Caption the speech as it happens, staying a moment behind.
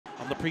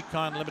the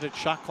pre-con limited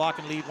shot clock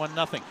and lead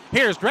 1-0.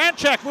 Here's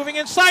Drancak moving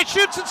inside,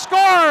 shoots and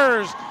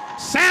scores!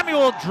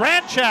 Samuel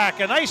Drancak,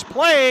 a nice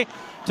play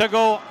to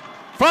go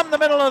from the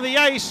middle of the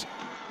ice,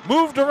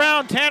 moved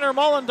around Tanner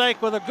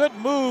Mollendijk with a good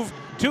move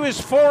to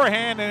his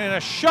forehand and in a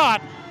shot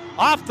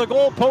off the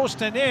goal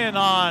post and in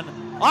on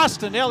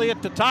Austin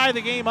Elliott to tie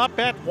the game up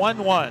at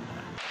 1-1.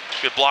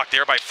 Good block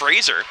there by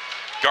Fraser.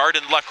 Guard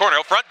in the left corner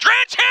out front.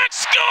 Drancak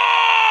scores!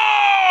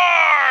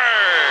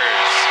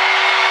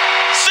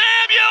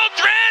 Samuel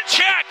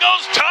Drancak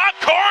goes top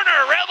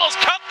corner. Rebels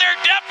cut their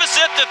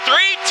deficit to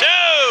 3-2.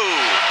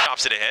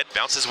 Chops it ahead,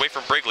 bounces away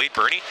from Brigley.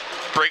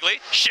 Brigley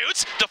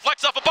shoots,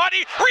 deflects off a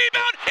body,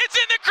 rebound, it's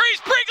in the crease.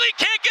 Brigley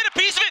can't get a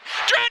piece of it.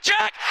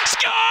 Drancak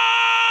scores!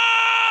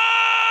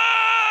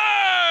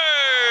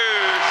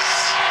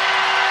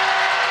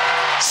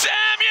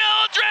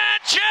 Samuel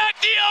Drancak,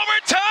 the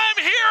overtime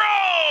hero!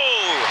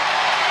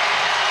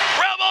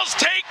 Rebels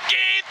take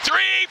game 3,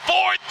 4-3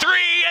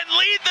 and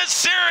lead the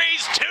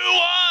series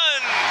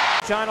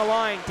 2-1. John a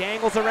line,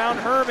 dangles around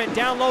Herman,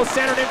 down low,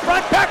 centered in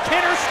front,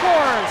 backhander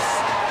scores!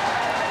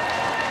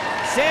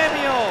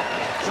 Samuel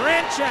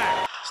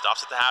Drancak.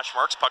 Stops at the hash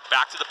marks, puck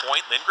back to the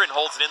point. Lindgren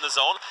holds it in the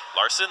zone.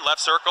 Larson,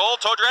 left circle,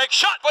 toe drag,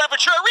 shot,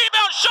 Bonaventura,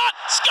 rebound, shot,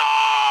 scores!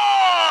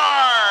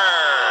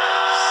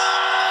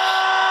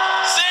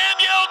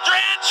 Samuel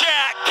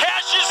Drancak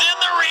cashes in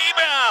the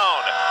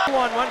rebound.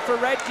 1-1 for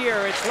Red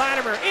Deer. It's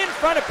Latimer in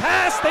front of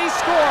pass. They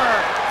score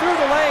through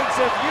the legs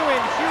of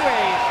Ewan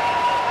Huey.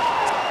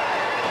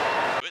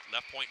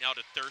 Left point now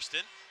to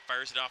Thurston.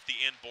 Fires it off the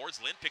end boards.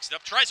 Lind picks it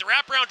up, tries a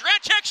wraparound.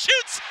 Drancak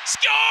shoots,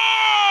 scores!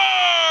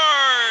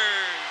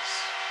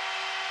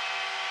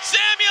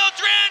 Samuel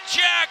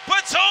Drancak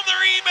puts home the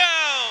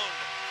rebound.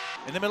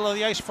 In the middle of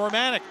the ice for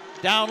Manic.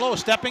 Down low,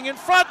 stepping in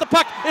front. The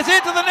puck is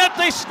into the net.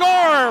 They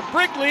score.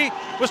 Brigley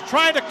was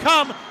trying to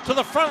come to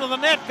the front of the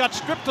net, got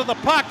stripped of the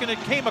puck, and it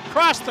came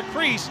across the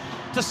crease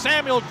to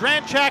Samuel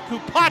Drancak, who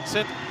pots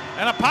it.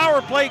 And a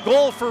power play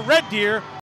goal for Red Deer.